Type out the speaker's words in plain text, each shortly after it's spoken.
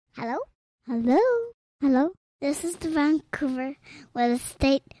Hello? Hello? Hello? This is the Vancouver Real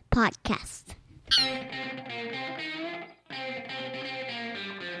Estate Podcast.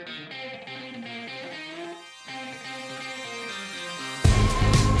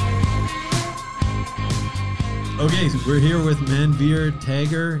 Okay, so we're here with Manveer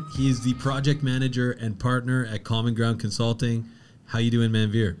Taggar. He's the project manager and partner at Common Ground Consulting. How you doing,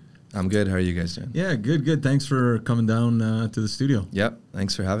 Manveer? I'm good. How are you guys doing? Yeah, good. Thanks for coming down to the studio. Yep.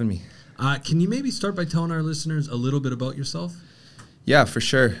 Thanks for having me. Can you maybe start by telling our listeners a little bit about yourself? Yeah, for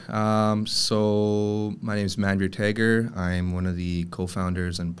sure. So my name is Manveer Taggar. I'm one of the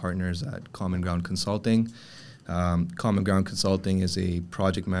co-founders and partners at Common Ground Consulting. Common Ground Consulting is a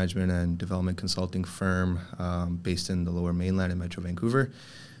project management and development consulting firm based in the Lower Mainland in Metro Vancouver.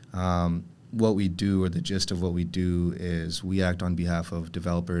 What we do, or the gist of what we do, is we act on behalf of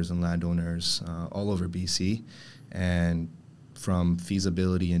developers and landowners all over BC, and from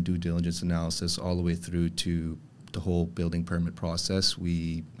feasibility and due diligence analysis all the way through to the whole building permit process.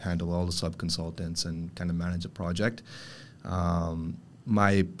 We handle all the sub-consultants and kind of manage the project.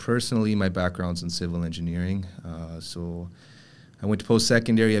 My background's in civil engineering, so I went to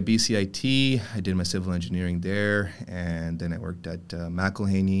post-secondary at BCIT. I did my civil engineering there, and then I worked at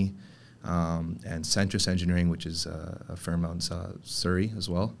McElhaney and Centris Engineering, which is a firm out in Surrey as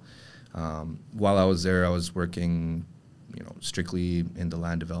well. While I was there, I was working, strictly in the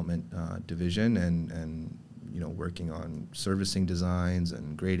land development division, and working on servicing designs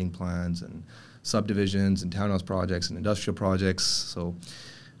and grading plans and subdivisions and townhouse projects and industrial projects. So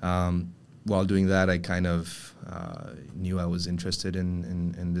while doing that, I kind of knew I was interested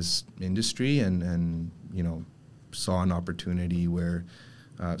in this industry, and saw an opportunity where,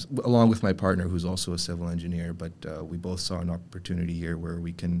 along with my partner, who's also a civil engineer, but we both saw an opportunity here where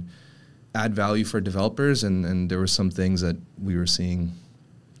we can add value for developers, and there were some things that we were seeing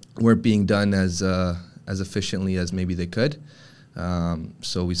weren't being done as efficiently as maybe they could.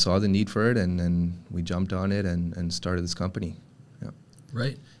 So we saw the need for it, and then we jumped on it and started this company. Yeah.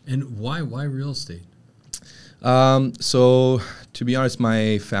 Right. And why real estate? So to be honest,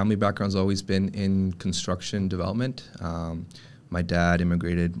 my family background's always been in construction development. My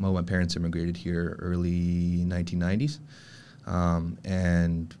parents immigrated here early 1990s,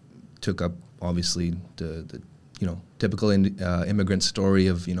 and took up obviously the typical immigrant story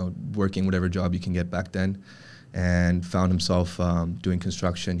of working whatever job you can get back then, and found himself doing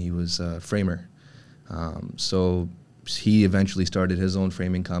construction. He was a framer, so he eventually started his own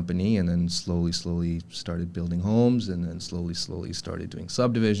framing company, and then slowly started building homes, and then slowly started doing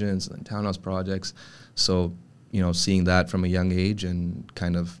subdivisions and then townhouse projects. So seeing that from a young age, and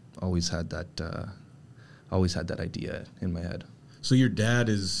kind of always had that idea in my head. So your dad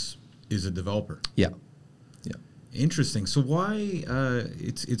is a developer. Yeah. Interesting. So why?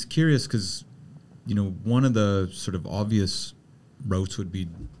 It's curious because one of the sort of obvious routes would be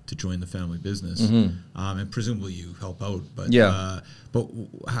to join the family business, and presumably you help out. But yeah.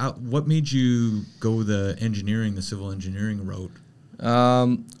 What made you go the civil engineering route?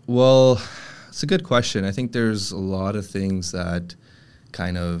 Well, it's a good question. I think there's a lot of things that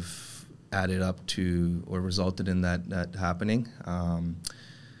kind of added up to or resulted in that happening.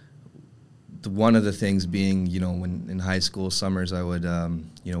 One of the things being, when in high school summers, I would,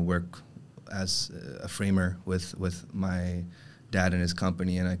 work as a framer with my dad and his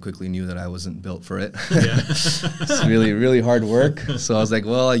company, and I quickly knew that I wasn't built for it. Yeah. It's really, really hard work. So I was like,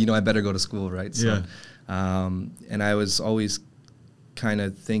 well, I better go to school, right? So, yeah. And I was always kind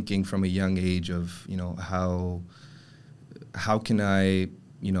of thinking from a young age of, how can I,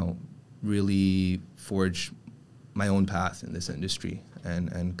 really forge my own path in this industry,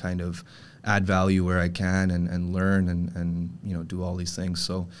 and kind of add value where I can, and learn and do all these things.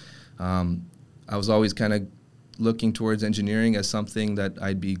 So I was always kind of looking towards engineering as something that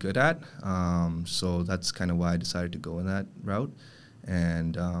I'd be good at. So that's kind of why I decided to go in that route.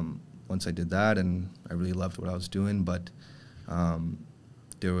 And once I did that, and I really loved what I was doing, but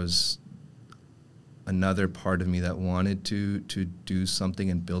there was another part of me that wanted to do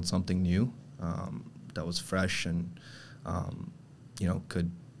something and build something new that was fresh and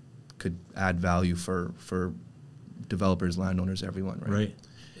could add value for developers, landowners, everyone, right? Right.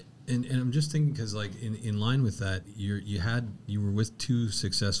 And I'm just thinking, because in line with that, you were with two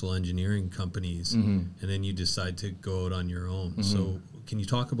successful engineering companies, and then you decide to go out on your own. So can you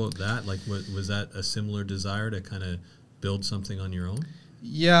talk about that? Was that a similar desire to kind of build something on your own?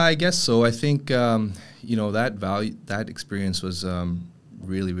 Yeah, I guess so. I think that experience was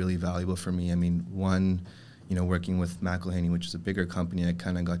really, really valuable for me. I mean, one, working with McElhaney, which is a bigger company, I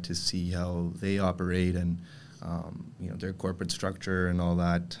kind of got to see how they operate, and their corporate structure and all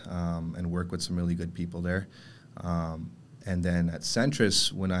that, and work with some really good people there. And then at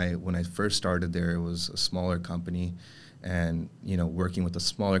Centris, when I first started there, it was a smaller company, and working with a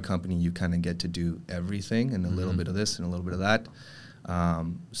smaller company, you kind of get to do everything and a little bit of this and a little bit of that.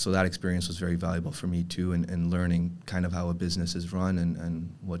 So that experience was very valuable for me too, and learning kind of how a business is run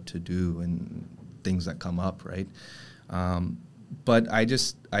and what to do and things that come up, right? But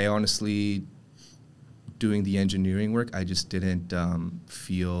I honestly, doing the engineering work, I just didn't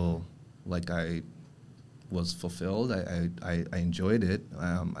feel like I was fulfilled. I enjoyed it.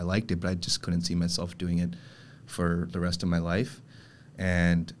 I liked it, but I just couldn't see myself doing it for the rest of my life.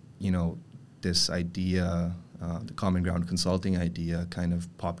 And, this idea, the Common Ground Consulting idea kind of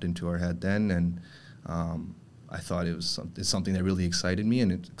popped into our head then, and I thought it's something that really excited me,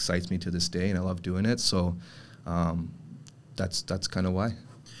 and it excites me to this day, and I love doing it. So that's kind of why.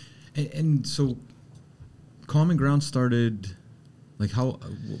 And so Common Ground started, like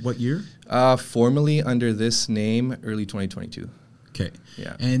what year? Formally under this name, early 2022. Okay.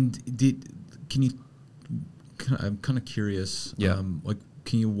 Yeah. And I'm kind of curious. Yeah.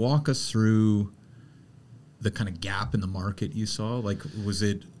 Can you walk us through the kind of gap in the market you saw? Like, was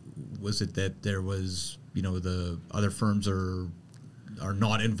it that there was, the other firms are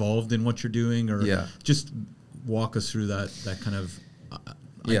not involved in what you're doing, or just walk us through that kind of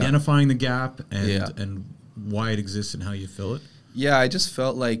identifying the gap and why it exists and how you fill it? Yeah, I just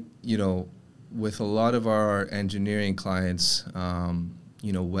felt like, with a lot of our engineering clients,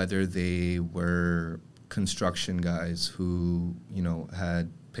 whether they were construction guys who,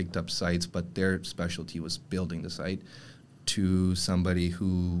 had picked up sites, but their specialty was building the site, to somebody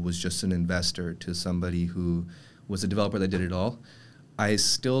who was just an investor, to somebody who was a developer that did it all, I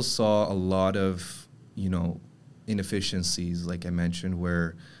still saw a lot of, inefficiencies, like I mentioned,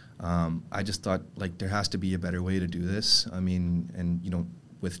 where I just thought, like, there has to be a better way to do this. I mean, and,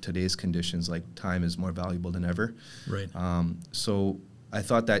 with today's conditions, like, time is more valuable than ever. Right. So I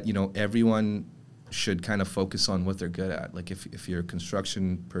thought that, everyone should kind of focus on what they're good at. Like, if you're a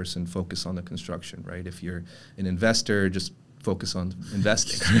construction person, focus on the construction, right? If you're an investor, just focus on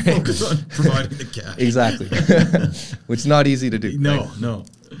investing. Right? Focus on providing the cash. Exactly. Which is not easy to do. No, right?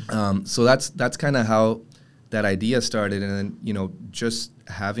 no. So that's kind of how that idea started. And then, just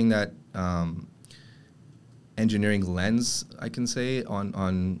having that engineering lens, I can say,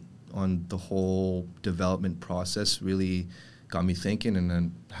 on the whole development process really got me thinking, and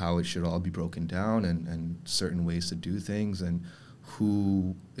then how it should all be broken down, and certain ways to do things, and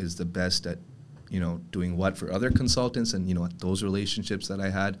who is the best at, doing what for other consultants, and, those relationships that I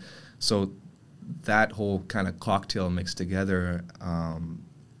had. So that whole kind of cocktail mixed together,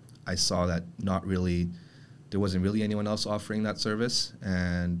 I saw that there wasn't really anyone else offering that service,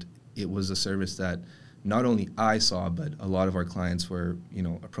 and it was a service that not only I saw, but a lot of our clients were,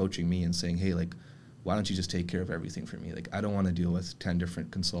 approaching me and saying, hey, like, why don't you just take care of everything for me? Like, I don't want to deal with 10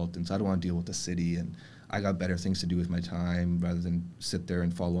 different consultants. I don't want to deal with the city, and I got better things to do with my time rather than sit there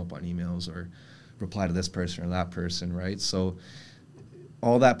and follow up on emails or reply to this person or that person, right? So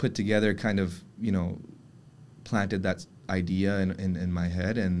all that put together kind of, planted that idea in my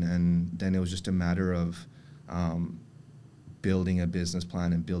head, and then it was just a matter of building a business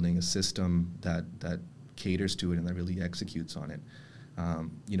plan and building a system that caters to it and that really executes on it.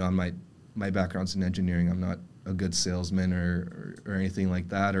 My background's in engineering. I'm not a good salesman or anything like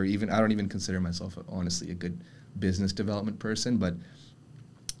that, or even I don't even consider myself, honestly, a good business development person. But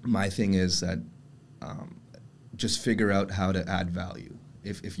my thing is that just figure out how to add value.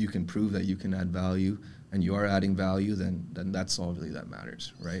 If you can prove that you can add value and you are adding value, then that's all really that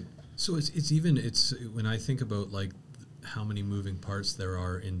matters, right? So it's when I think about, like, how many moving parts there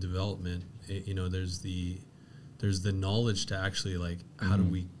are in development, there's the knowledge to actually, like, how do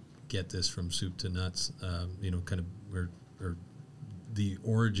we get this from soup to nuts, kind of or the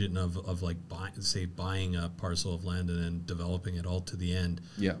origin of like buying a parcel of land and then developing it all to the end.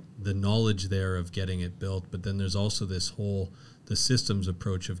 Yeah. The knowledge there of getting it built, but then there's also the systems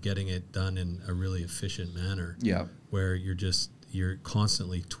approach of getting it done in a really efficient manner. Yeah. Where you're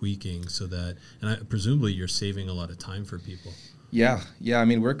constantly tweaking so that, and presumably you're saving a lot of time for people. Yeah. I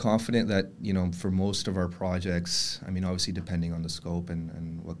mean, we're confident that, for most of our projects, I mean, obviously depending on the scope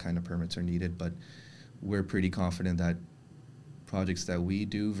and what kind of permits are needed, but we're pretty confident that projects that we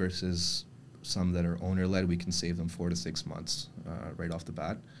do versus some that are owner-led, we can save them 4 to 6 months right off the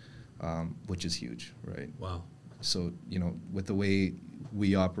bat, which is huge, right? Wow. So, with the way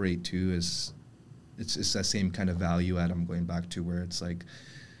we operate too, it's that same kind of value add I'm going back to, where it's like,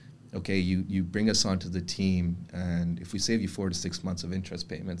 okay, you bring us onto the team, and if we save you 4 to 6 months of interest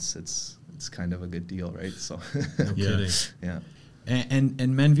payments, it's it's kind of a good deal, right? So No kidding. yeah. And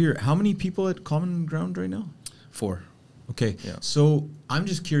Manveer, how many people at Common Ground right now? 4. Okay, Yeah. so I'm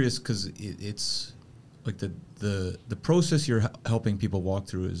just curious because it's like the process you're helping people walk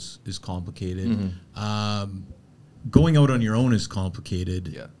through is complicated. Going out on your own is complicated.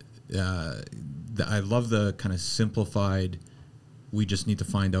 Yeah. I love the kind of simplified. We just need to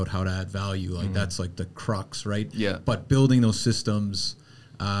find out how to add value. Like that's like the crux, right? Yeah. But building those systems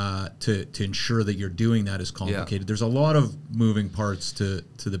to ensure that you're doing that is complicated. There's a lot of moving parts to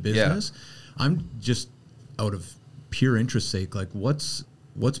the business. I'm just out of pure interest sake, like what's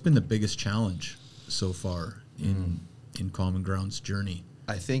been the biggest challenge so far in Common Ground's journey?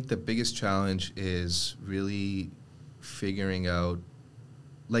 I think the biggest challenge is really figuring out,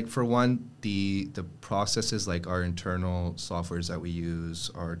 like, for one, the processes, like our internal softwares that we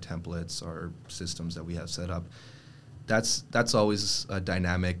use, our templates, our systems that we have set up. That's always a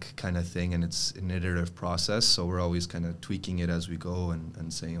dynamic kind of thing, and it's an iterative process. So we're always kind of tweaking it as we go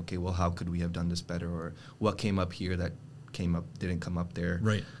and saying, okay, well, how could we have done this better, or what came up here that didn't come up there.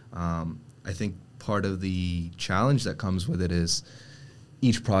 Right. I think part of the challenge that comes with it is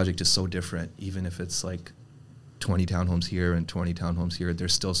each project is so different. Even if it's like 20 townhomes here and 20 townhomes here,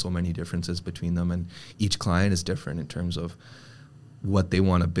 there's still so many differences between them, and each client is different in terms of what they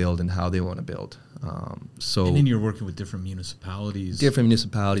want to build and how they want to build. And then you're working with different municipalities.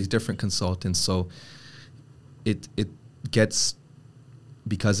 Different consultants. So it gets,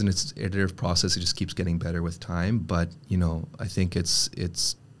 because in its iterative process, it just keeps getting better with time. But, I think it's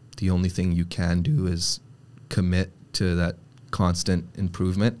the only thing you can do is commit to that constant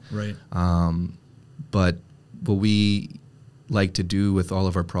improvement. Right. But what we like to do with all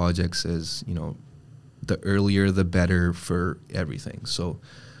of our projects is, the earlier the better for everything. So,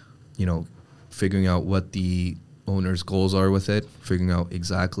 figuring out what the owner's goals are with it, figuring out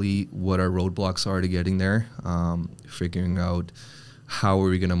exactly what our roadblocks are to getting there, figuring out how are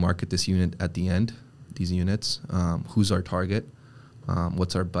we going to market this unit at the end, these units, who's our target,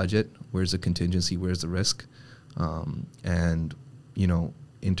 what's our budget, where's the contingency, where's the risk, and,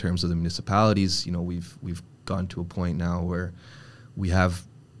 in terms of the municipalities, we've gone to a point now where we have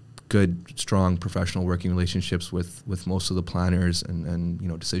good, strong professional working relationships with most of the planners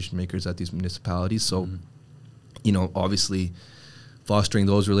and decision makers at these municipalities. So, obviously fostering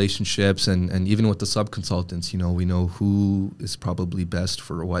those relationships and even with the sub-consultants, we know who is probably best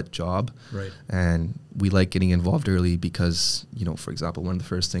for what job. Right. And we like getting involved early because, for example, one of the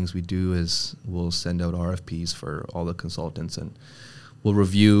first things we do is we'll send out RFPs for all the consultants, and we'll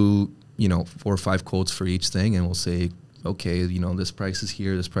review, 4 or 5 quotes for each thing, and we'll say, okay, this price is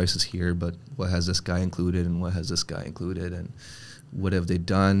here, but what has this guy included and what has this guy included, and what have they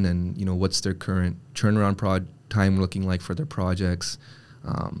done, and what's their current turnaround time looking like for their projects.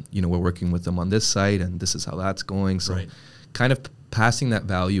 We're working with them on this site, and this is how that's going. So right. kind of passing that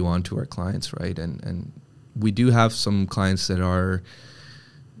value on to our clients, right? And we do have some clients that are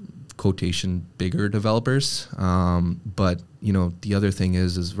quotation bigger developers, but the other thing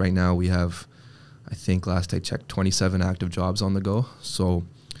is right now we have, I think last I checked, 27 active jobs on the go. So,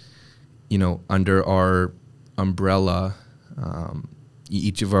 under our umbrella,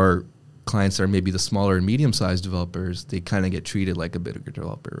 each of our clients are maybe the smaller and medium-sized developers. They kind of get treated like a bigger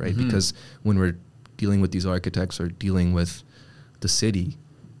developer, right? Mm-hmm. Because when we're dealing with these architects or dealing with the city,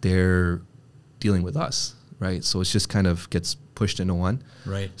 they're dealing with us, right? So it's just kind of gets pushed into one.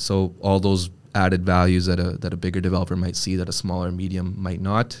 Right. So all those added values that a bigger developer might see that a smaller medium might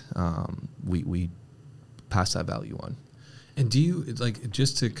not, we pass that value on. And do you,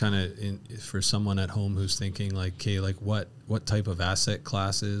 just to kind of, for someone at home who's thinking what type of asset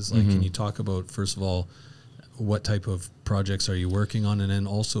classes, can you talk about, first of all, what type of projects are you working on? And then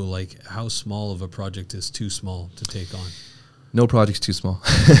also how small of a project is too small to take on? No project's too small.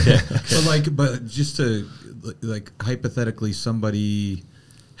 Okay. But just to, hypothetically, somebody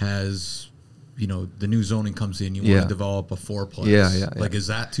has, the new zoning comes in, you want to develop a 4-plex. Yeah. Is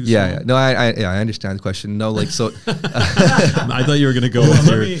that too small? Yeah. No, I understand the question. No, so. I thought you were going to go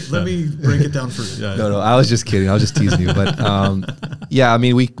with let me break it down for you. Yeah. No, I was just kidding. I was just teasing you. But,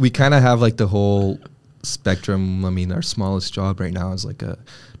 we kind of have the whole spectrum. Our smallest job right now is a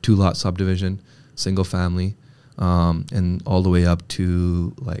 2-lot subdivision, single family, and all the way up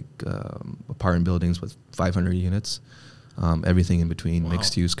to apartment buildings with 500 units. Everything in between,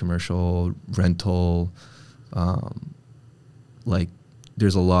 mixed use, commercial, rental.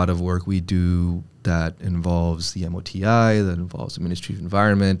 There's a lot of work we do that involves the MOTI, that involves the Ministry of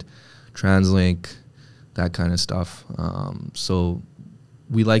Environment, TransLink, that kind of stuff. So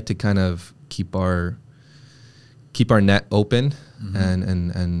we like to kind of keep our net open,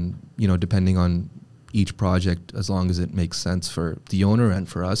 and depending on each project, as long as it makes sense for the owner and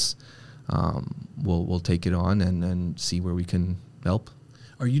for us, we'll take it on and see where we can help.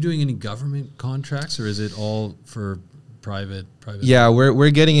 Are you doing any government contracts, or is it all for private? Yeah, we're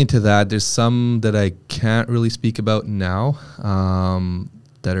getting into that. There's some that I can't really speak about now,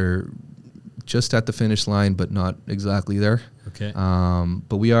 that are just at the finish line, but not exactly there. Okay.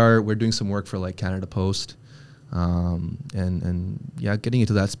 But we're doing some work for like Canada Post, and yeah, getting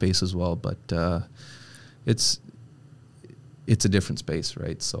into that space as well. But it's a different space,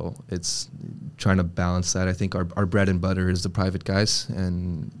 right? So it's trying to balance that. I think our bread and butter is the private guys,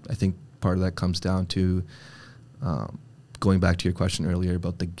 and I think part of that comes down to going back to your question earlier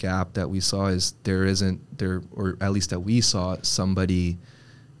about the gap that we saw is or at least that we saw somebody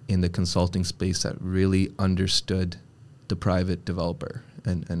in the consulting space that really understood the private developer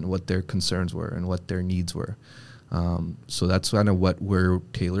and what their concerns were and what their needs were. So that's kind of what we're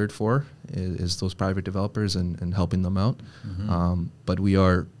tailored for is those private developers and helping them out. Mm-hmm. But we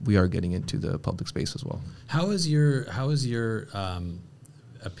are getting into the public space as well. How is your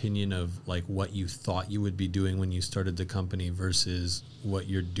opinion of like what you thought you would be doing when you started the company versus what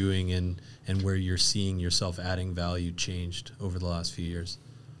you're doing and where you're seeing yourself adding value changed over the last few years?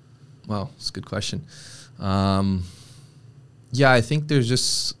 Wow, that's a good question. Yeah, I think there's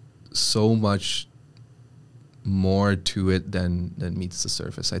just so much more to it than meets the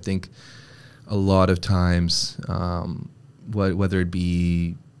surface. I think a lot of times, whether it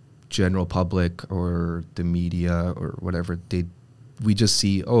be general public or the media or whatever, we just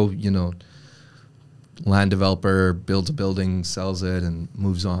see, land developer builds a building, sells it, and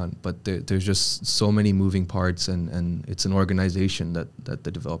moves on. But there's just so many moving parts, and it's an organization that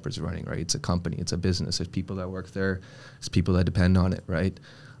the developer's running, right? It's a company, it's a business. There's people that work there, there's people that depend on it, right?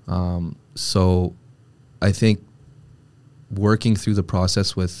 So I think working through the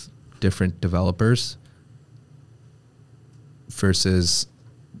process with different developers versus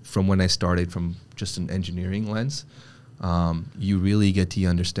from when I started from just an engineering lens, you really get to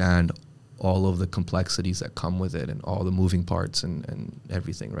understand all of the complexities that come with it and all the moving parts and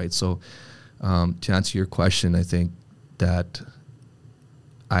everything, right? So to answer your question, I think that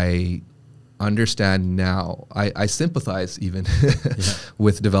I understand now. I sympathize even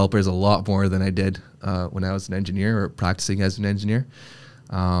with developers a lot more than I did when I was an engineer or practicing as an engineer.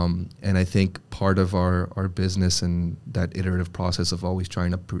 And I think part of our business and that iterative process of always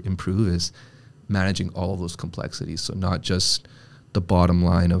trying to improve is managing all of those complexities. So not just the bottom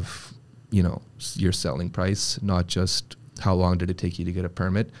line of, your selling price, not just how long did it take you to get a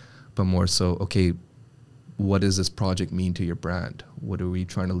permit, but more so, okay, what does this project mean to your brand? What are we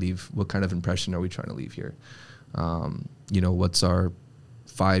trying to leave? What kind of impression are we trying to leave here? What's our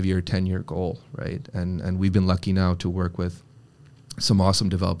 5-year, 10-year goal, right? And we've been lucky now to work with some awesome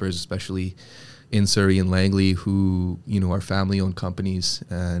developers, especially in Surrey and Langley, who, are family-owned companies,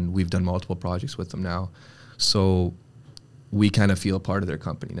 and we've done multiple projects with them now. So we kind of feel a part of their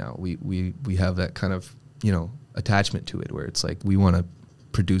company now. We have that kind of, attachment to it where it's like we want to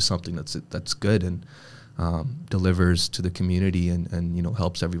produce something that's good and delivers to the community and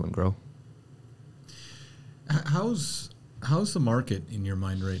helps everyone grow. How's the market in your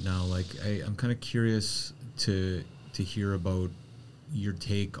mind right now? Like I'm kind of curious to hear about your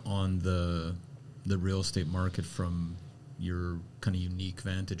take on the real estate market from your kind of unique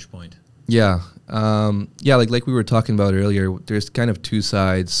vantage point. Yeah. Like we were talking about earlier, there's kind of two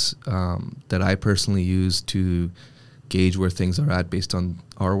sides that I personally use to gauge where things are at based on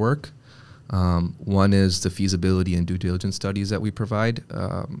our work. One is the feasibility and due diligence studies that we provide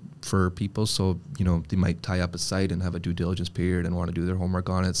for people. So, they might tie up a site and have a due diligence period and want to do their homework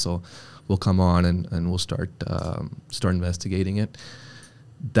on it. So we'll come on and we'll start investigating it.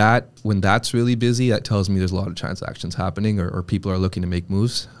 When that's really busy, that tells me there's a lot of transactions happening or people are looking to make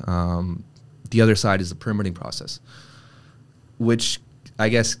moves. The other side is the permitting process, which I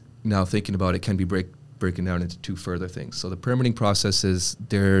guess now thinking about it can be breaking down into two further things. So the permitting process is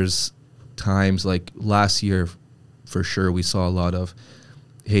there's times like last year, for sure, we saw a lot of,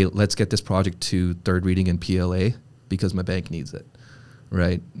 hey, let's get this project to third reading in PLA because my bank needs it,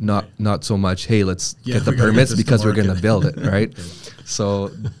 right? Not so much, hey, let's get the permits because we're going to build it, right? So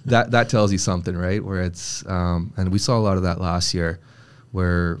that tells you something, right? Where it's, and we saw a lot of that last year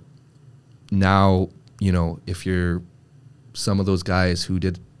where now, if you're some of those guys who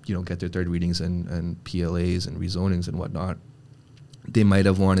did, get their third readings and PLAs and rezonings and whatnot, they might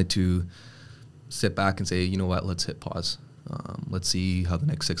have wanted to sit back and say, you know what, let's hit pause. Let's see how the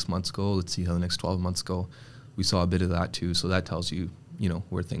next 6 months go. Let's see how the next 12 months go. We saw a bit of that too. So that tells you,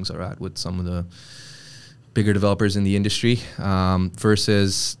 where things are at with some of the bigger developers in the industry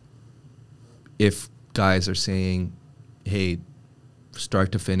versus if guys are saying, hey,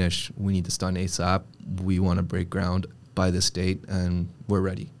 start to finish, we need this done ASAP, we want to break ground by this date and we're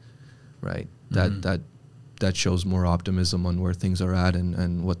ready, right? That shows more optimism on where things are at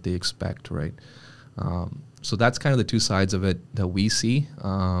and what they expect, right? So that's kind of the two sides of it that we see.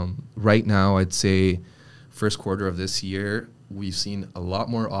 Right now, I'd say first quarter of this year, we've seen a lot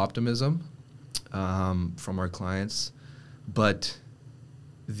more optimism from our clients, but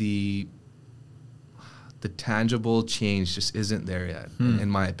the tangible change just isn't there yet, in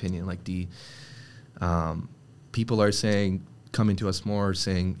my opinion. Like the people are coming to us more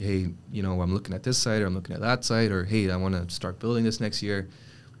saying, hey, I'm looking at this site or I'm looking at that site, or hey, I want to start building this next year.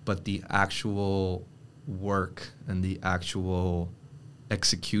 But the actual work and the actual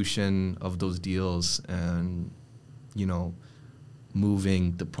execution of those deals and,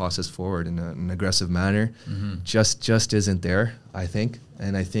 moving the process forward in an aggressive manner just isn't there, I think.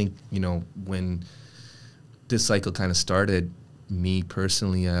 And I think, when this cycle kind of started, me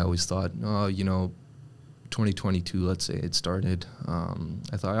personally, I always thought, 2022, let's say it started.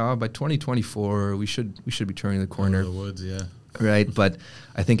 I thought, by 2024, we should be turning the corner. Out of the woods, yeah. Right, but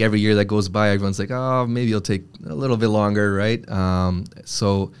I think every year that goes by, everyone's like, maybe it'll take a little bit longer, right?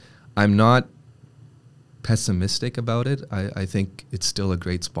 So I'm not pessimistic about it. I think it's still a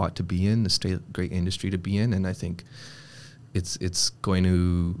great spot to be in, a great industry to be in, and I think it's going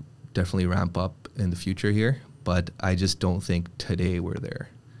to definitely ramp up in the future here. But I just don't think today we're there,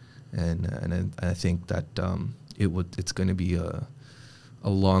 and I think that it's going to be a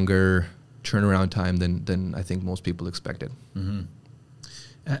longer turnaround time than I think most people expected. Mm-hmm.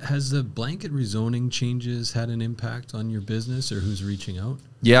 Has the blanket rezoning changes had an impact on your business or who's reaching out?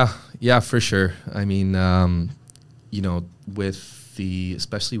 Yeah, for sure. I mean,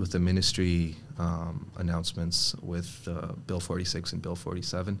 especially with the ministry announcements with Bill 46 and Bill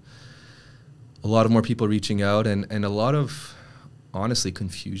 47, a lot of more people reaching out and a lot of, honestly,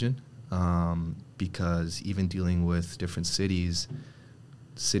 confusion because even dealing with different cities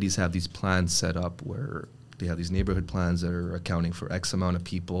have these plans set up where they have these neighborhood plans that are accounting for X amount of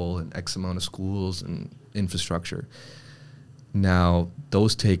people and X amount of schools and infrastructure. Now,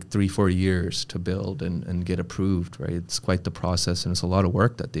 those take 3-4 years to build and get approved, right? It's quite the process, and it's a lot of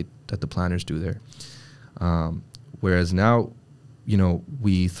work that the planners do there. Whereas now,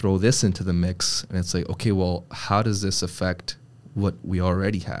 we throw this into the mix, and it's like, okay, well, how does this affect what we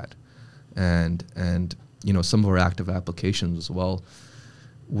already had? And some of our active applications as well.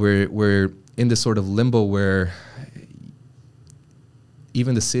 We're in this sort of limbo where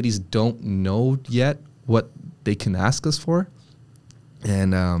even the cities don't know yet what they can ask us for.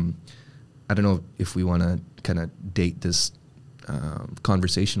 And I don't know if we want to kind of date this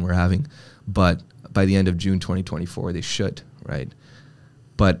conversation we're having, but by the end of June 2024, they should, right?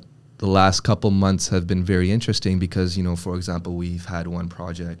 But the last couple months have been very interesting because, for example, we've had one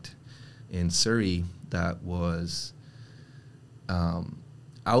project in Surrey that was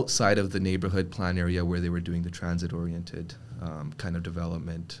outside of the neighborhood plan area where they were doing the transit-oriented kind of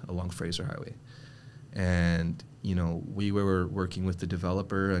development along Fraser Highway. And, we were working with the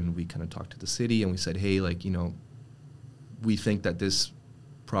developer and we kind of talked to the city and we said, hey, we think that this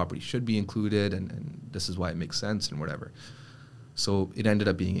property should be included and this is why it makes sense and whatever. So it ended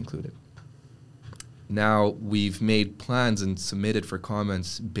up being included. Now we've made plans and submitted for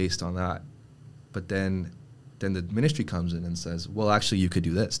comments based on that. But then the ministry comes in and says, well, actually, you could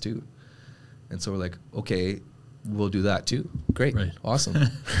do this too. And so we're like, okay, we'll do that too. Great. Right. Awesome.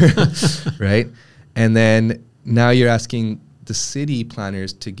 Right. And then now you're asking the city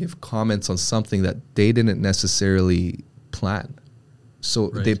planners to give comments on something that they didn't necessarily plan. So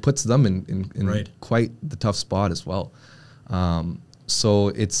it puts them in quite the tough spot as well. So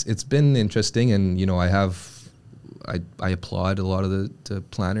it's been interesting, and I applaud a lot of the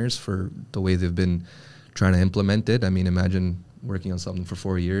planners for the way they've been trying to implement it. I mean, imagine working on something for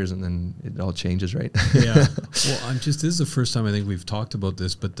 4 years and then it all changes, right? Yeah. Well, this is the first time I think we've talked about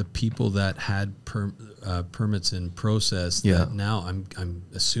this, but the people that had permits in process, that now I'm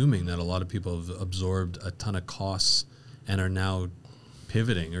assuming that a lot of people have absorbed a ton of costs and are now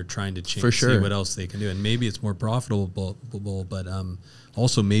pivoting or trying to change, see what else they can do. And maybe it's more profitable, but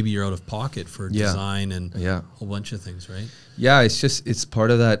also maybe you're out of pocket for design and a whole bunch of things, right? Yeah, it's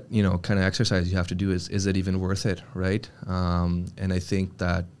part of that, kind of exercise you have to do is it even worth it, right? And I think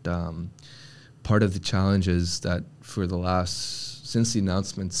that part of the challenge is that since the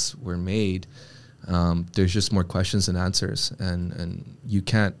announcements were made, there's just more questions than answers, and you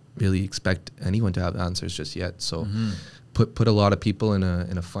can't really expect anyone to have answers just yet. So put a lot of people in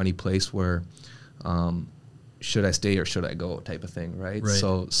a funny place where should I stay or should I go type of thing, right?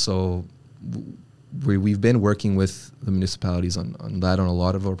 So we've been working with the municipalities on that on a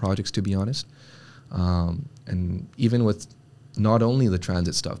lot of our projects, to be honest. And even with not only the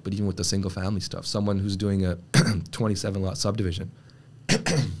transit stuff, but even with the single family stuff, someone who's doing a 27 lot subdivision,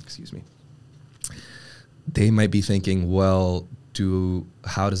 excuse me, they might be thinking, well,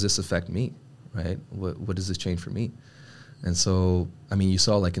 how does this affect me, right? What does this change for me? And so, I mean, you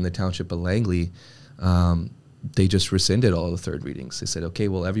saw like in the township of Langley, they just rescinded all the third readings. They said, okay,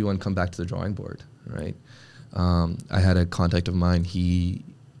 well, everyone come back to the drawing board, right? I had a contact of mine, he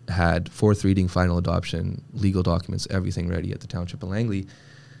had fourth reading, final adoption, legal documents, everything ready at the township of Langley.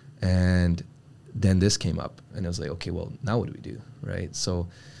 And then this came up, and I was like, okay, well, now what do we do, right? So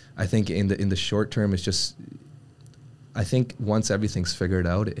I think in the short term, it's just, I think once everything's figured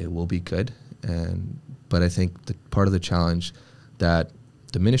out, it will be good. But I think the part of the challenge that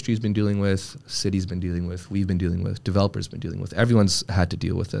the ministry's been dealing with, city's been dealing with, we've been dealing with, developers been dealing with, everyone's had to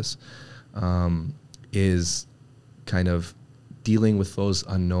deal with this, is kind of dealing with those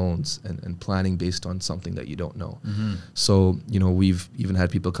unknowns and planning based on something that you don't know. Mm-hmm. So, we've even had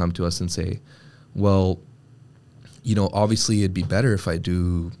people come to us and say, well, obviously it'd be better if I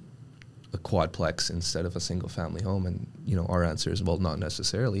do a quadplex instead of a single family home. And, our answer is, well, not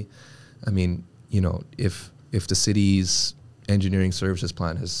necessarily. I mean, if the city's engineering services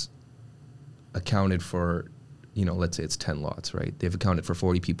plan has accounted for, let's say it's 10 lots, right? They've accounted for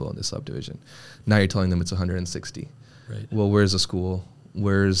 40 people in this subdivision. Now you're telling them it's 160. Right. Well, where's the school?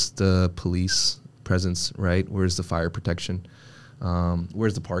 Where's the police presence, right? Where's the fire protection?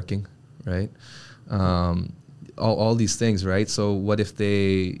 Where's the parking, right? All these things, right? So what if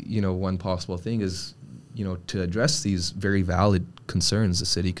they, one possible thing is, to address these very valid concerns, the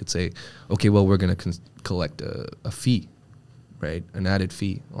city could say, okay, well, we're going to collect a fee, right? An added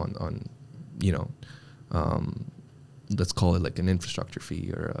fee on let's call it like an infrastructure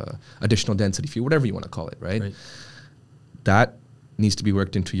fee or additional density fee, whatever you want to call it, right? That needs to be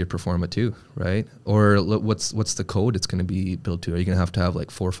worked into your performa too, right? Or what's the code it's going to be built to? Are you going to have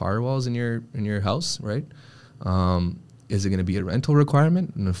like 4 firewalls in your house, right? Is it going to be a rental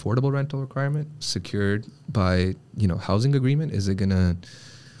requirement, an affordable rental requirement, secured by housing agreement? Is it going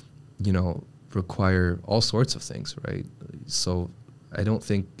to require all sorts of things, right? So I don't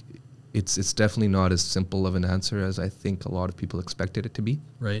think it's definitely not as simple of an answer as I think a lot of people expected it to be.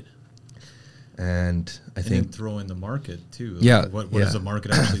 Right. And I think throw in the market too. Yeah. What does the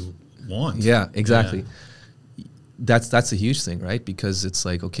market actually want? Yeah, exactly. Yeah. That's a huge thing, right? Because it's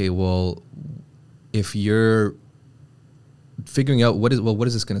like, okay, well, if you're figuring out what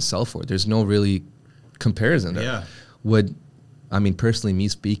is this going to sell for, there's no really comparison there. Yeah. Personally, me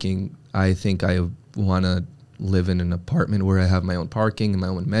speaking, I think I want to live in an apartment where I have my own parking and my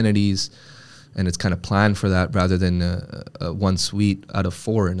own amenities, and it's kind of planned for that rather than a one suite out of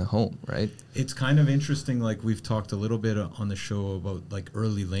 4 in a home, right? It's kind of interesting, like we've talked a little bit on the show about like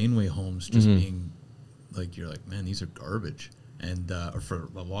early laneway homes just being like, you're like, man, these are garbage. And or for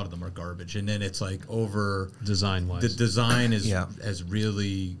a lot of them are garbage. And then it's like over design-wise. The design has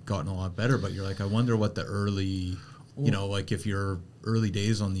really gotten a lot better, but you're like, I wonder what the early, like if you're early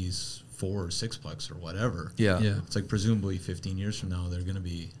days on these 4 or 6plex or whatever. Yeah. It's like presumably 15 years from now they're going to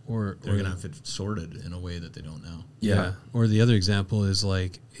be they're going to have it sorted in a way that they don't now. Yeah. Or the other example is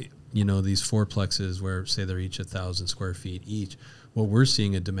like, these 4plexes where say they're each 1,000 square feet each. What we're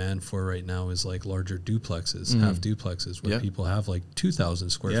seeing a demand for right now is like larger duplexes, half duplexes, where people have like 2,000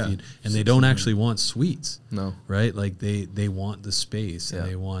 square feet, and they don't actually want suites. No. Right? Like they want the space and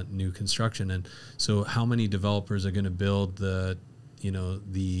they want new construction. And so how many developers are going to build the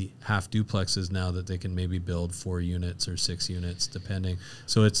half duplexes now that they can maybe build 4 units or 6 units depending.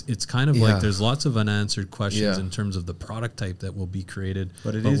 So it's kind of like there's lots of unanswered questions in terms of the product type that will be created,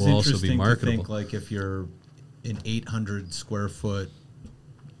 but it will is also interesting be marketable. To think like if you're an 800 square foot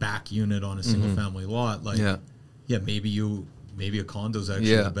back unit on a single family lot, like maybe a condo is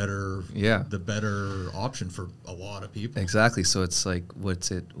actually the better option for a lot of people. Exactly. So it's like,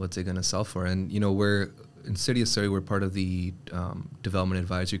 what's it going to sell for? And we're in City of Surrey, we're part of the Development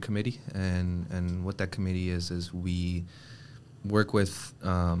Advisory Committee, and what that committee is we work with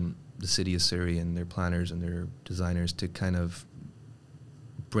the City of Surrey and their planners and their designers to kind of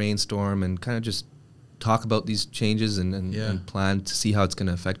brainstorm and kind of just talk about these changes and plan to see how it's going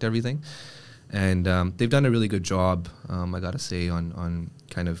to affect everything. And they've done a really good job, I got to say, on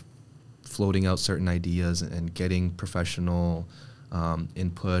kind of floating out certain ideas and getting professional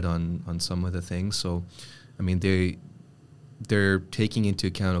input on some of the things. So, they're taking into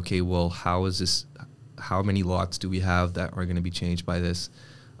account, okay, well, how many lots do we have that are going to be changed by this?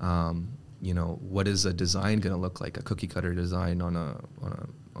 What is a design going to look like, a cookie cutter design on a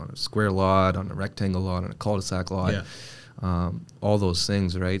a square lot, on a rectangle lot, on a cul-de-sac lot, all those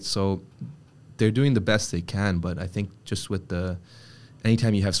things, right? So they're doing the best they can, but I think just with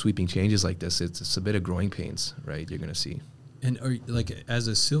anytime you have sweeping changes like this, it's a bit of growing pains, right? You're going to see. And as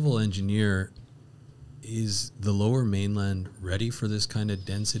a civil engineer, is the Lower Mainland ready for this kind of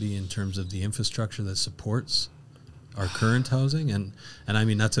density in terms of the infrastructure that supports our current housing? And I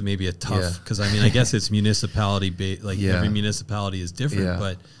mean, that's maybe a tough, because I mean, I guess it's municipality based, every municipality is different,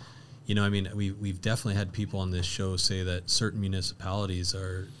 but you know, I mean, we've definitely had people on this show say that certain municipalities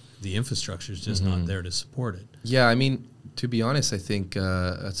the infrastructure is just not there to support it. Yeah, I mean, to be honest, I think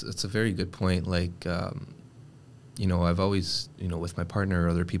it's a very good point. Like, you know, I've always, you know, with my partner or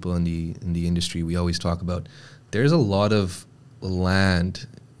other people in the industry, we always talk about there's a lot of land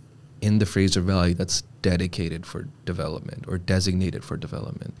in the Fraser Valley that's dedicated for development or designated for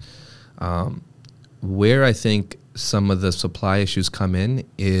development. Where I think some of the supply issues come in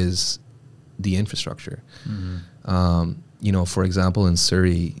is the infrastructure. You know, for example, in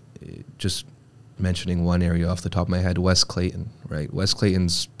Surrey, just mentioning one area off the top of my head, West Clayton, right? West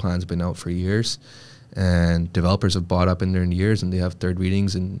Clayton's plan's been out for years, and developers have bought up in there in years, and they have third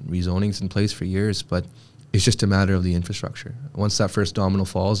readings and rezonings in place for years, but it's just a matter of the infrastructure. Once that first domino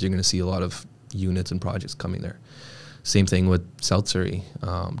falls, you're going to see a lot of units and projects coming there. Same thing with South Surrey,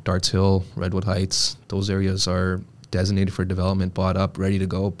 Darts Hill, Redwood Heights. Those areas are designated for development, bought up, ready to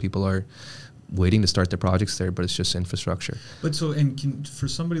go. People are waiting to start their projects there, but it's just infrastructure. But so, and for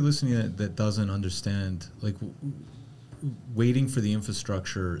somebody listening that doesn't understand, like waiting for the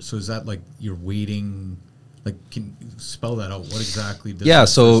infrastructure, so is that like you're waiting, like can you spell that out? What exactly does that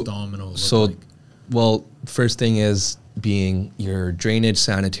first domino look like? Well, first thing is being your drainage,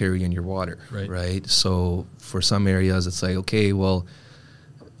 sanitary, and your water, right? So for some areas, it's like, okay, well,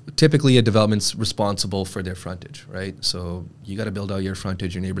 typically a development's responsible for their frontage, right? So you got to build out your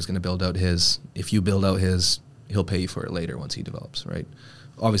frontage, your neighbor's going to build out his. If you build out his, he'll pay you for it later once he develops, right?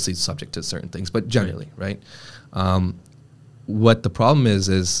 Obviously, it's subject to certain things, but generally, right? What the problem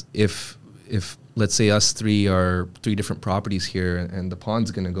is if let's say us three are three different properties here, and the pond's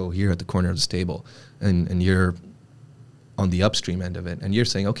going to go here at the corner of the stable, and you're on the upstream end of it, and you're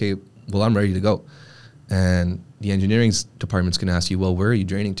saying, okay, well, I'm ready to go. And the engineering department's going to ask you, well, where are you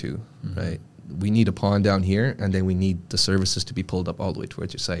draining to, right? We need a pond down here, and then we need the services to be pulled up all the way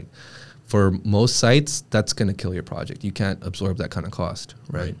towards your site. For most sites, that's going to kill your project. You can't absorb that kind of cost,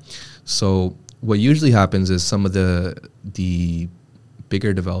 right? So what usually happens is some of the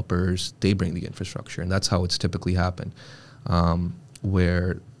bigger developers, they bring the infrastructure, and that's how it's typically happened,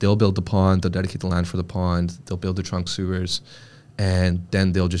 where they'll build the pond, they'll dedicate the land for the pond, they'll build the trunk sewers, and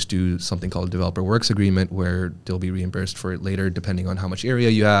then they'll just do something called a developer works agreement where they'll be reimbursed for it later depending on how much area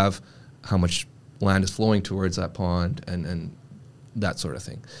you have, how much land is flowing towards that pond, and that sort of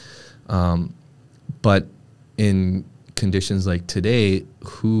thing. But in conditions like today,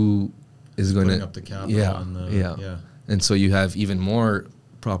 who is going to... up the capital on the... And so you have even more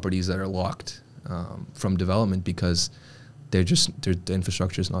properties that are locked from development because the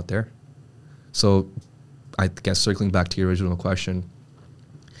infrastructure is not there. So I guess circling back to your original question,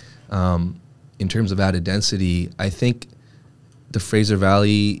 in terms of added density, I think the Fraser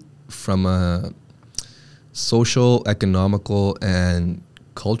Valley from a social, economical, and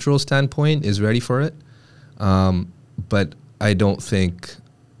cultural standpoint is ready for it. But I don't think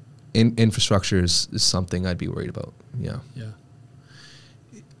infrastructure is something I'd be worried about. Yeah.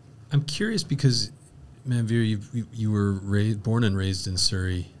 I'm curious because, Manveer, you were born and raised in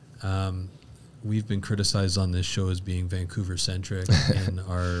Surrey. We've been criticized on this show as being Vancouver-centric in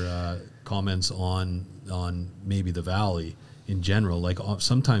our comments on maybe the valley in general, like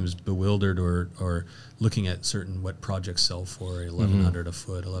sometimes bewildered or looking at what projects sell for $1,100 a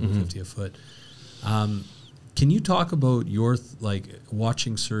foot, $1,150 a foot. Can you talk about your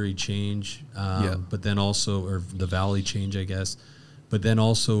watching Surrey change, but then also, or the valley change, I guess, but then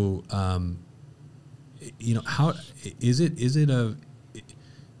also, how is it a?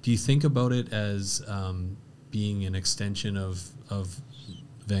 Do you think about it as being an extension of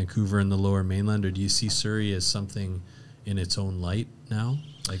Vancouver and the Lower Mainland, or do you see Surrey as something in its own light now?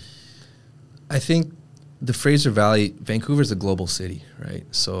 I think the Fraser Valley, Vancouver's a global city, right?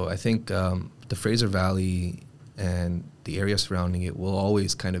 So I think the Fraser Valley and the area surrounding it will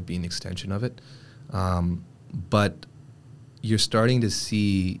always kind of be an extension of it. But you're starting to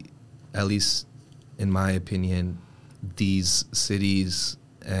see, at least in my opinion, these cities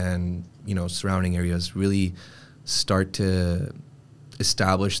and surrounding areas really start to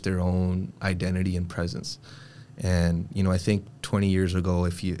establish their own identity and presence. And I think 20 years ago,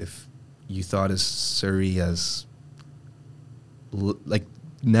 if you thought of Surrey as like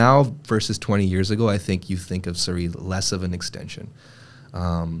now versus 20 years ago, I think you think of Surrey less of an extension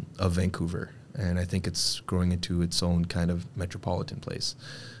of Vancouver. And I think it's growing into its own kind of metropolitan place.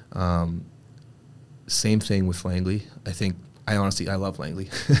 Same thing with Langley. I love Langley.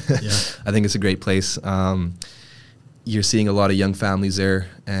 Yeah. I think it's a great place. You're seeing a lot of young families there,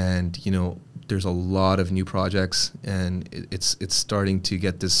 and there's a lot of new projects, and it's starting to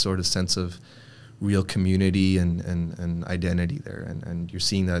get this sort of sense of real community and identity there, and you're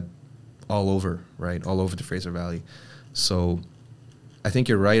seeing that all over, right? All over the Fraser Valley. So I think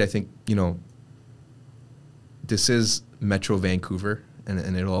you're right. I think, this is Metro Vancouver,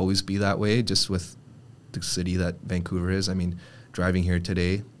 and it'll always be that way, just with the city that Vancouver is. I mean, driving here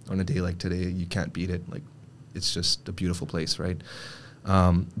today, on a day like today, you can't beat it. Like, it's just a beautiful place, right?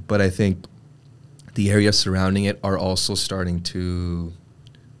 But I think the areas surrounding it are also starting to,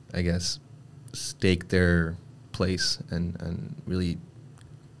 I guess, stake their place and really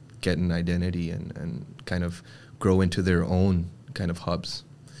get an identity and kind of grow into their own kind of hubs.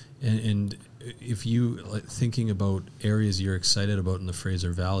 And if you thinking about areas you're excited about in the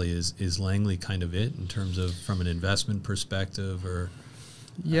Fraser Valley, is Langley kind of it in terms of from an investment perspective or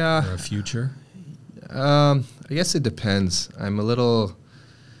a future? I guess it depends.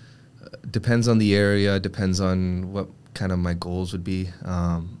 Depends on the area, depends on what kind of my goals would be.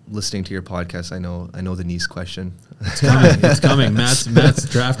 Listening to your podcast, I know the niece question. It's coming. Matt's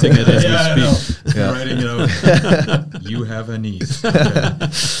drafting it as we speak. Yeah. Writing it out. You have a niece. Okay.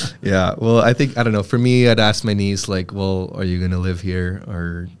 Yeah. Well, I don't know. For me, I'd ask my niece, like, well, are you going to live here,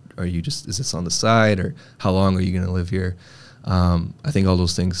 or are you is this on the side, or how long are you going to live here? I think all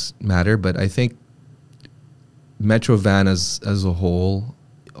those things matter, but I think Metro Van as a whole,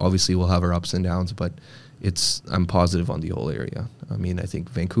 obviously we'll have our ups and downs, but I'm positive on the whole area. I mean, I think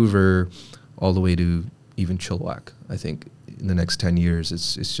Vancouver all the way to even Chilliwack, I think in the next 10 years,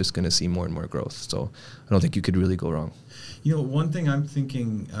 it's just going to see more and more growth. So I don't think you could really go wrong. One thing I'm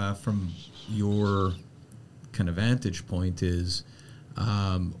thinking from your kind of vantage point is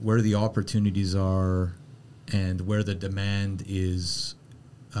where the opportunities are and where the demand is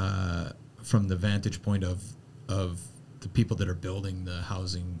from the vantage point of the people that are building the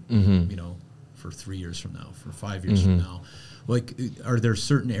housing, for 3 years from now, for 5 years from now. Like, are there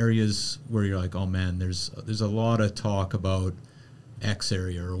certain areas where you're like, oh man, there's a lot of talk about X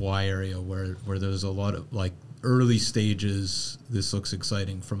area or Y area where there's a lot of like early stages, this looks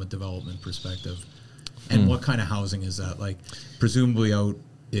exciting from a development perspective. And what kind of housing is that? Like, presumably out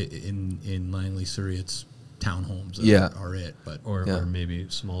in Langley, Surrey, it's townhomes are it, but or maybe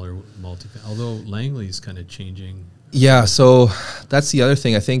smaller although Langley's kind of changing. Yeah, so that's the other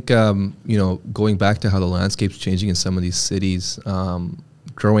thing. I think, going back to how the landscape's changing in some of these cities,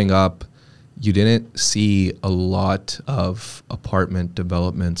 growing up, you didn't see a lot of apartment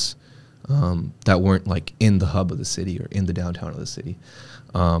developments that weren't like in the hub of the city or in the downtown of the city.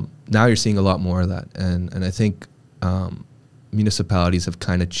 Now you're seeing a lot more of that. And I think municipalities have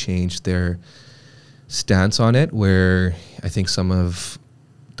kind of changed their stance on it, where I think some of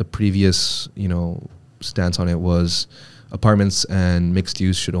the previous, stance on it was apartments and mixed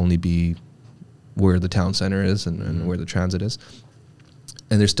use should only be where the town center is and where the transit is.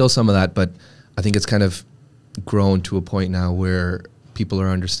 And there's still some of that, but I think it's kind of grown to a point now where people are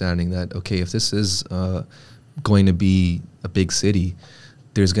understanding that, okay, if this is going to be a big city,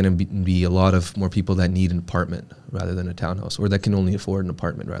 there's going to be a lot of more people that need an apartment rather than a townhouse, or that can only afford an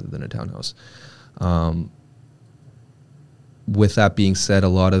apartment rather than a townhouse. With that being said, a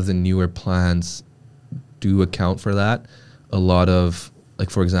lot of the newer plans do account for that. A lot of,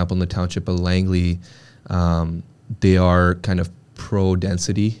 like, for example, in the township of Langley, they are kind of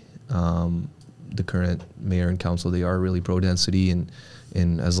pro-density. The current mayor and council, they are really pro-density,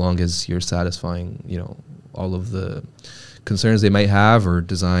 and as long as you're satisfying, all of the concerns they might have, or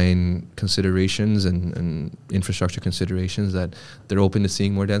design considerations and infrastructure considerations, that they're open to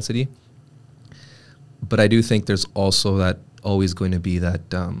seeing more density. But I do think there's also always going to be that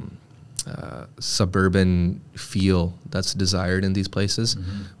suburban feel that's desired in these places,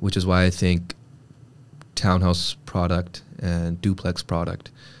 which is why I think townhouse product and duplex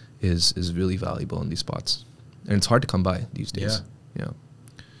product is really valuable in these spots. And it's hard to come by these days. Yeah.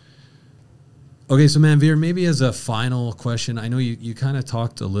 Okay, so Manveer, maybe as a final question, I know you kind of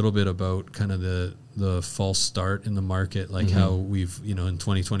talked a little bit about kind of the false start in the market, like how we've, in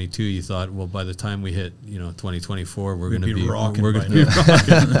 2022, you thought, well, by the time we hit, 2024, we're going to be rocking. We're going to be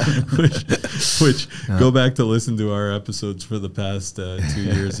rocking. which go back to listen to our episodes for the past 2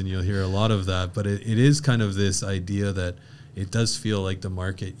 years, and you'll hear a lot of that. But it is kind of this idea that, it does feel like the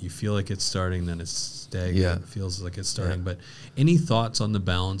market, you feel like it's starting, then it's stagnant, it feels like it's starting. But any thoughts on the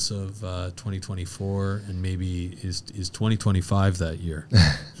balance of 2024, and maybe is 2025 that year?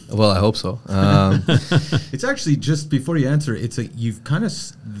 Well, I hope so. It's actually, just before you answer, it's a, you've kind of,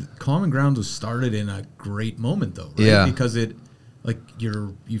 Common Ground was started in a great moment though, right? Yeah. Because it, like,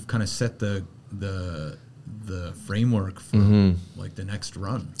 you've kind of set the framework for like the next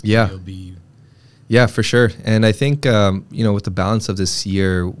run. Yeah. You'll be. Yeah, for sure. And I think, you know, with the balance of this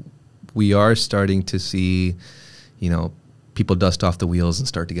year, we are starting to see, you know, people dust off the wheels and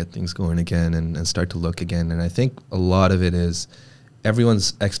start to get things going again and start to look again. And I think a lot of it is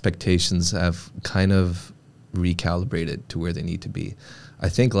everyone's expectations have kind of recalibrated to where they need to be. I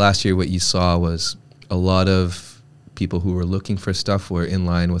think last year what you saw was a lot of people who were looking for stuff were in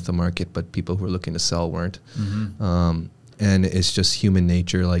line with the market, but people who were looking to sell weren't. And it's just human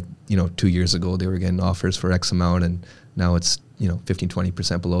nature. Like, you know, 2 years ago, they were getting offers for X amount, and now it's, you know, 15,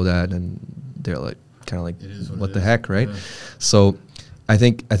 20% below that. And they're like, kind of like, what the heck, right? Yeah. So I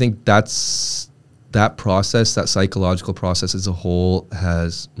think that process, that psychological process as a whole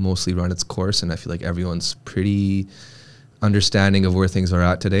has mostly run its course. And I feel like everyone's pretty understanding of where things are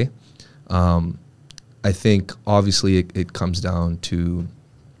at today. I think obviously it comes down to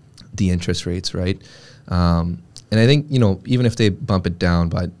the interest rates, right? And I think, you know, even if they bump it down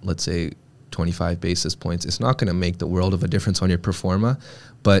by, let's say, 25 basis points, it's not going to make the world of a difference on your pro forma.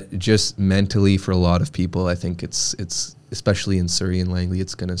 But just mentally for a lot of people, I think it's especially in Surrey and Langley,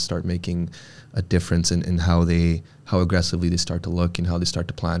 it's going to start making a difference in how aggressively they start to look and how they start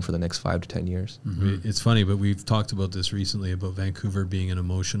to plan for the next 5 to 10 years. It's funny, but we've talked about this recently about Vancouver being an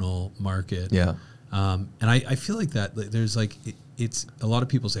emotional market. Yeah. And I feel like that there's like, it's a lot of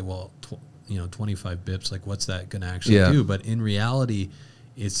people say, well, 25 bips, like what's that going to actually do? But in reality,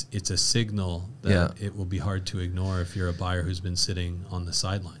 it's a signal that it will be hard to ignore if you're a buyer who's been sitting on the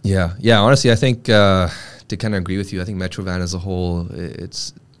sidelines. Yeah. Honestly, I think to kind of agree with you, I think Metro Van as a whole,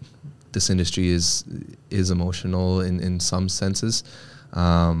 this industry is emotional in some senses.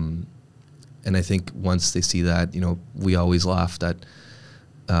 And I think once they see that, you know, we always laughed at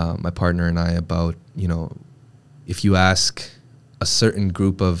my partner and I about, you know, if you ask a certain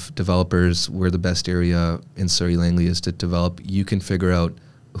group of developers where the best area in Surrey Langley is to develop, you can figure out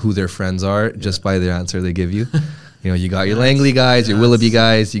who their friends are just by the answer they give you. You know, you got your Langley guys, your Willoughby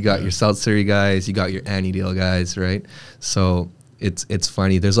guys, you got your South Surrey guys, you got your Annandale guys, right? So it's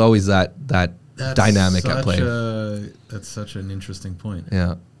funny. There's always that dynamic at play. That's such an interesting point.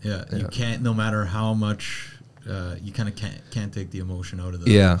 Yeah. You can't, no matter how much, you kind of can't take the emotion out of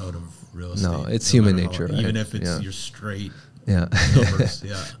out of real estate. No, it's human nature, right? Even if it's your straight. Numbers,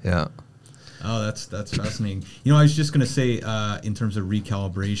 Oh, that's fascinating. You know, I was just going to say, in terms of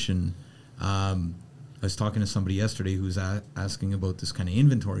recalibration, I was talking to somebody yesterday who was asking about this kind of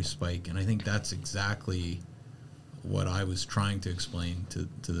inventory spike, and I think that's exactly what I was trying to explain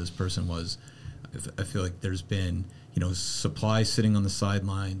to this person was, I feel like there's been, you know, supply sitting on the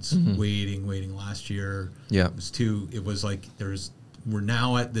sidelines, waiting last year. Yeah. It was like we're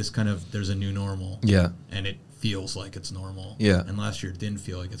now at this kind of, there's a new normal. Yeah. And it feels like it's normal. Yeah. And last year it didn't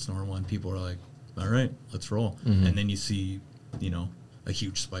feel like it's normal, and people are like, all right, let's roll. And then you see, you know, a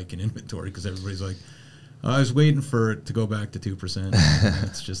huge spike in inventory because everybody's like, I was waiting for it to go back to 2%.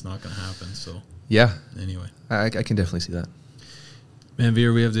 It's just not going to happen. So anyway, I can definitely see that.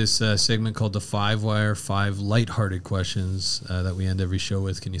 Manveer, we have this segment called the 5 Wire, 5 lighthearted questions that we end every show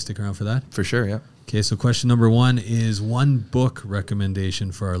with. Can you stick around for that? For sure, yeah. Okay, so question number 1 is one book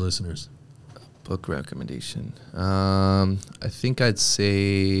recommendation for our listeners. Book recommendation. I think I'd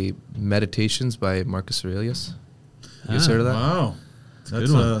say Meditations by Marcus Aurelius. You guys heard of that? Wow,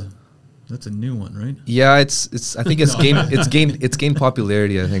 that's a new one, right? Yeah, it's. I think it's gained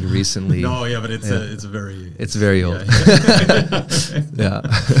popularity. I think recently. No, yeah, but it's very old. Yeah,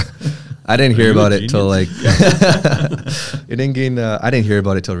 I didn't hear about it till like. It didn't gain. I didn't hear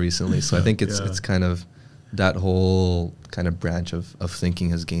about it till recently, so I think it's kind of that whole kind of branch of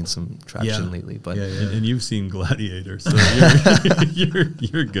thinking has gained some traction lately. But and you've seen Gladiator, so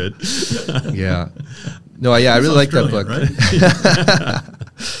you're good. Yeah. No, I really like that book. Right?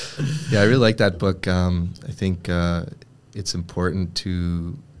 Yeah, I really like that book. I think it's important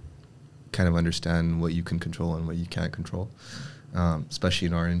to kind of understand what you can control and what you can't control, especially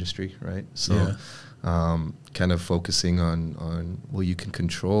in our industry, right? So kind of focusing on what you can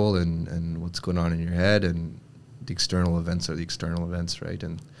control and what's going on in your head, and the external events are the external events, right?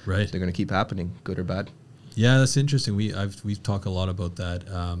 And they're going to keep happening, good or bad. Yeah, that's interesting. We've talked a lot about that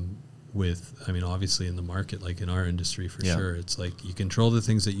obviously in the market, like in our industry for sure. It's like you control the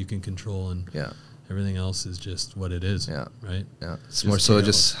things that you can control, and Everything else is just what it is. Yeah. Right. Yeah. It's Just more so chaos.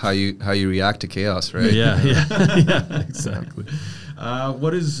 just how you react to chaos, right? Yeah, exactly.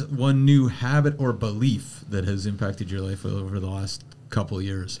 What is one new habit or belief that has impacted your life over the last couple of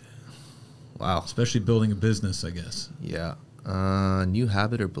years? Wow. Especially building a business, I guess. Yeah. New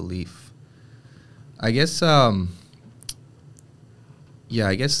habit or belief. I guess, I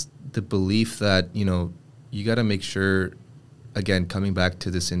guess the belief that, you got to make sure, again, coming back to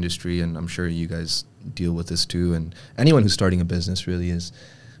this industry, and I'm sure you guys deal with this too, and anyone who's starting a business really is,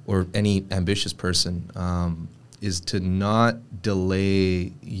 or any ambitious person, is to not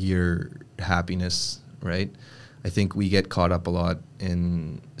delay your happiness, right? I think we get caught up a lot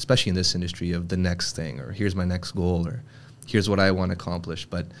especially in this industry, of the next thing, or here's my next goal, or here's what I want to accomplish.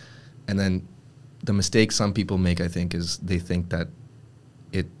 And then the mistake some people make, I think, is they think that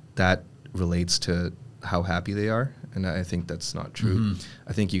that relates to how happy they are. And I think that's not true. Mm-hmm.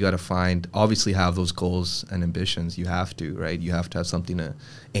 I think you got to obviously have those goals and ambitions. You have to, right? You have to have something to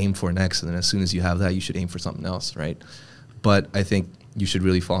aim for next. And then as soon as you have that, you should aim for something else, right? But I think you should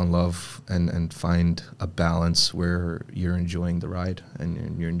really fall in love and find a balance where you're enjoying the ride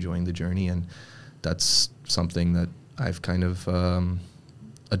and you're enjoying the journey. And that's something that I've kind of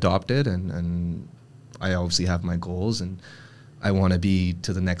adopted. And I obviously have my goals, and I want to be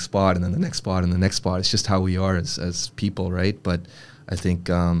to the next spot, and then the next spot, and the next spot. It's just how we are as people, right? But I think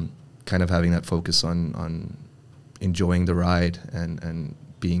kind of having that focus on enjoying the ride and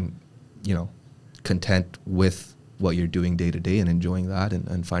being, content with what you're doing day to day and enjoying that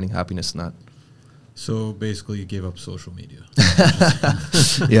and finding happiness in that. So basically, you gave up social media.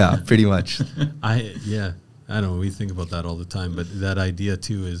 Yeah, pretty much. I don't know. We think about that all the time, but that idea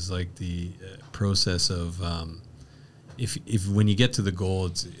too is like the process of if when you get to the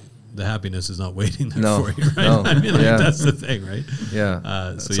goal, the happiness is not waiting there for you, right? No, I mean, that's the thing, right?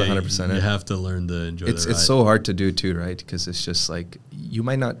 Yeah, So that's 100%. you have to learn to enjoy the ride. It's so hard to do too, right? Because it's just like, you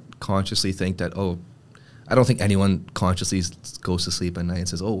might not consciously think that, I don't think anyone consciously goes to sleep at night and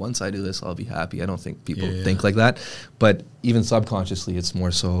says, once I do this, I'll be happy. I don't think people think like that. But even subconsciously, it's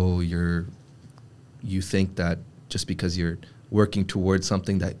more so you think that just because you're working towards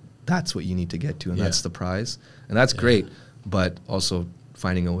something, that's what you need to get to, and that's the prize. And that's great, but also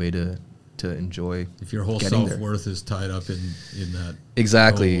finding a way to enjoy. If your whole self-worth is tied up in that.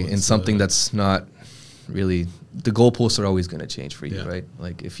 Exactly, goal, in something that's not really, the goalposts are always going to change for you, right?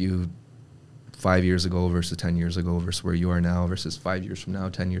 Like if you 5 years ago versus 10 years ago versus where you are now versus 5 years from now,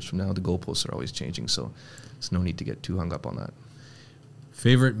 10 years from now, the goalposts are always changing. So there's no need to get too hung up on that.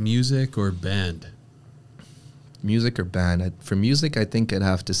 Favorite music or band? Music or band? For music, I think I'd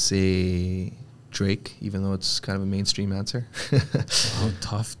have to say Drake, even though it's kind of a mainstream answer.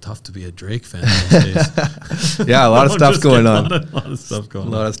 Tough to be a Drake fan these days. Yeah, a lot of stuff going on. A lot of stuff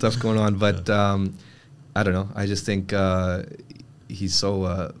going on. But I don't know. I just think he's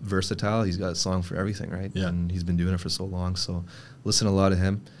so versatile. He's got a song for everything, right? Yeah. And he's been doing it for so long. So listen to a lot of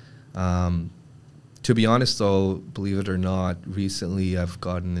him. To be honest, though, believe it or not, recently I've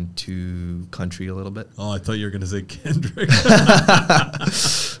gotten into country a little bit. Oh, I thought you were going to say Kendrick.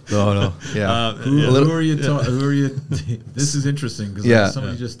 No. Yeah. Who are you? Who are you? This is interesting because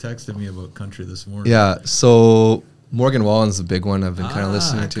somebody just texted me about country this morning. Yeah. So Morgan Wallen's the big one I've been kind of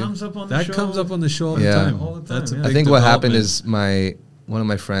listening to. Comes up on the show. Comes up on the show all the time. All the time. That's I think what happened is one of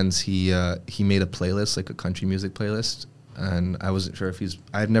my friends, he made a playlist, like a country music playlist. And I wasn't sure if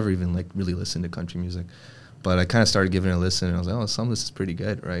I've never even really listened to country music, but I kind of started giving it a listen, and I was like, some of this is pretty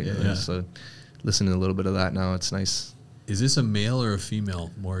good, right? Yeah. So listening to a little bit of that now, it's nice. Is this a male or a female,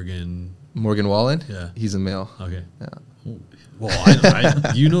 Morgan Wallen? Yeah. He's a male. Okay. Yeah.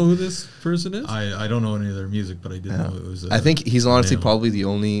 Well, you know who this person is? I don't know any of their music, but I did know it was I think he's honestly probably the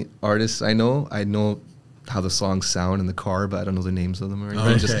only artist I know. I know how the songs sound in the car, but I don't know the names of them or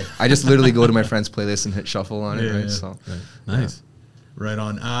anything. Okay. I just literally go to my friend's playlist and hit shuffle on it, right? Yeah. So Nice. Right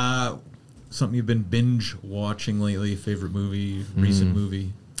on. Something you've been binge watching lately, favorite movie, recent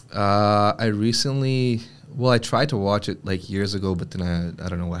movie? I recently, I tried to watch it years ago, but then I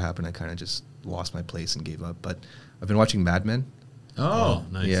don't know what happened. I kind of just lost my place and gave up. But I've been watching Mad Men. Oh,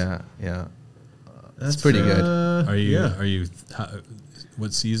 nice. Yeah. That's pretty good. Are you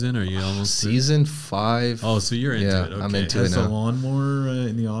what season are you almost season 5? Oh, so you're into it. Okay. I'm into Has it now. the lawnmower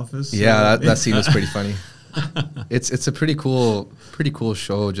in the office? Yeah, that scene was pretty funny. It's a pretty cool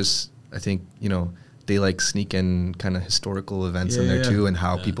show. Just I think they sneak in kind of historical events in there too, and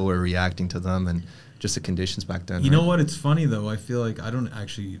how people were reacting to them, and just the conditions back then. You know what? It's funny though. I feel like I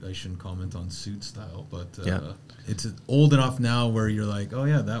shouldn't comment on suit style, but it's old enough now where you're like, oh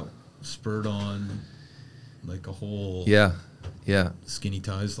yeah, that spurred on a whole skinny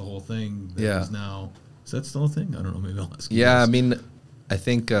ties, the whole thing. Yeah. Is now, is that still a thing? I don't know. Maybe I'll ask you. Yeah, this. I mean, I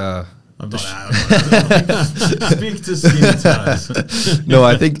think... I'm not speak to skinny ties. No,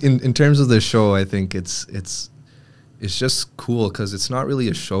 I think in terms of the show, I think it's just cool because it's not really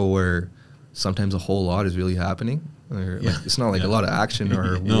a show where sometimes a whole lot is really happening. Or like, it's not like a lot of action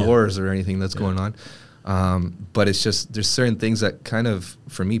or wars or anything that's going on. But it's just, there's certain things that kind of,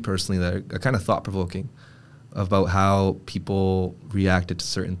 for me personally, that are kind of thought-provoking about how people reacted to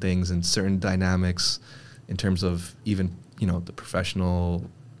certain things and certain dynamics in terms of even, the professional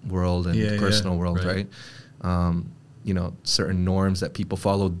world and the personal world, right? Certain norms that people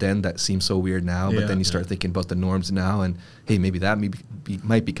followed then that seem so weird now, but then you start thinking about the norms now and, hey, maybe that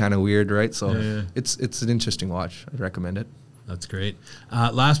might be kind of weird, right? So it's an interesting watch. I'd recommend it. That's great.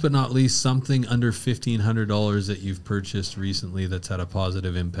 Last but not least, something under $1,500 that you've purchased recently that's had a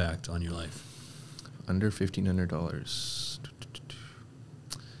positive impact on your life. Under $1,500.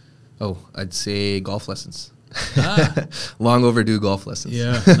 Oh, I'd say golf lessons. Long overdue golf lessons.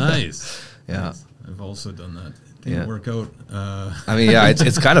 Yeah, nice. Nice. I've also done that. Didn't work out. I mean,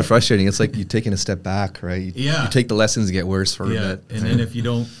 it's kind of frustrating. It's like you're taking a step back, right? You take the lessons, get worse for a bit. And then if you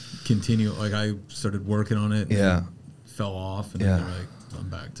don't continue, like I started working on it, and fell off, and then you're like, I'm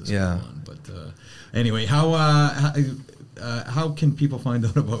back to square one. But anyway, how can people find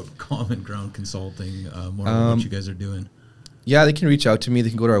out about Common Ground Consulting, more about what you guys are doing? Yeah, they can reach out to me. They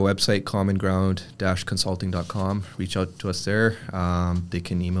can go to our website, commonground-consulting.com. Reach out to us there. They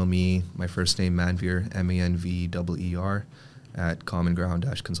can email me, my first name, Manveer, Manveer, at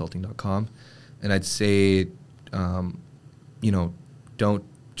commonground-consulting.com. And I'd say, don't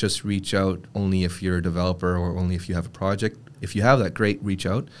just reach out only if you're a developer or only if you have a project. If you have that, great, reach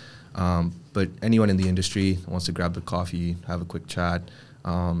out. But anyone in the industry wants to grab the coffee, have a quick chat,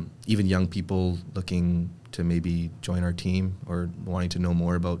 even young people looking to maybe join our team or wanting to know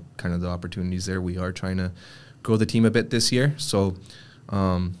more about kind of the opportunities there. We are trying to grow the team a bit this year. So,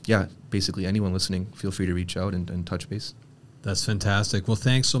 basically anyone listening, feel free to reach out and touch base. That's fantastic. Well,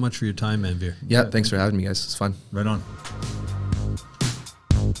 thanks so much for your time, Manveer. Yeah, thanks for having me, guys. It's fun. Right on.